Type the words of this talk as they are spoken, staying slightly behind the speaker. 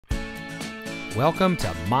Welcome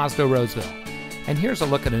to Mazda Roseville. And here's a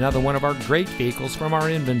look at another one of our great vehicles from our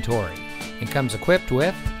inventory. It comes equipped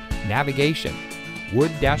with navigation,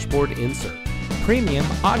 wood dashboard insert, premium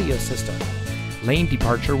audio system, lane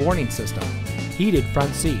departure warning system, heated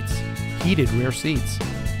front seats, heated rear seats,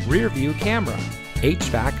 rear view camera,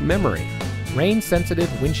 HVAC memory, rain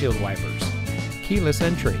sensitive windshield wipers, keyless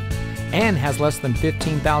entry, and has less than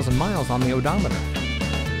 15,000 miles on the odometer.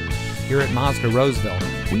 Here at Mazda Roseville,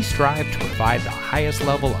 we strive to provide the highest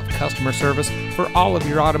level of customer service for all of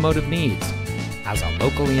your automotive needs. As a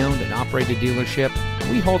locally owned and operated dealership,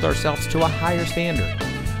 we hold ourselves to a higher standard.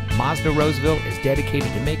 Mazda Roseville is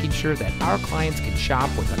dedicated to making sure that our clients can shop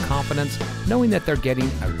with a confidence, knowing that they're getting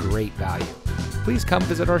a great value. Please come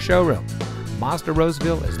visit our showroom. Mazda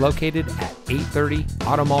Roseville is located at 830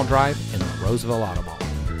 Automall Drive in the Roseville Automall.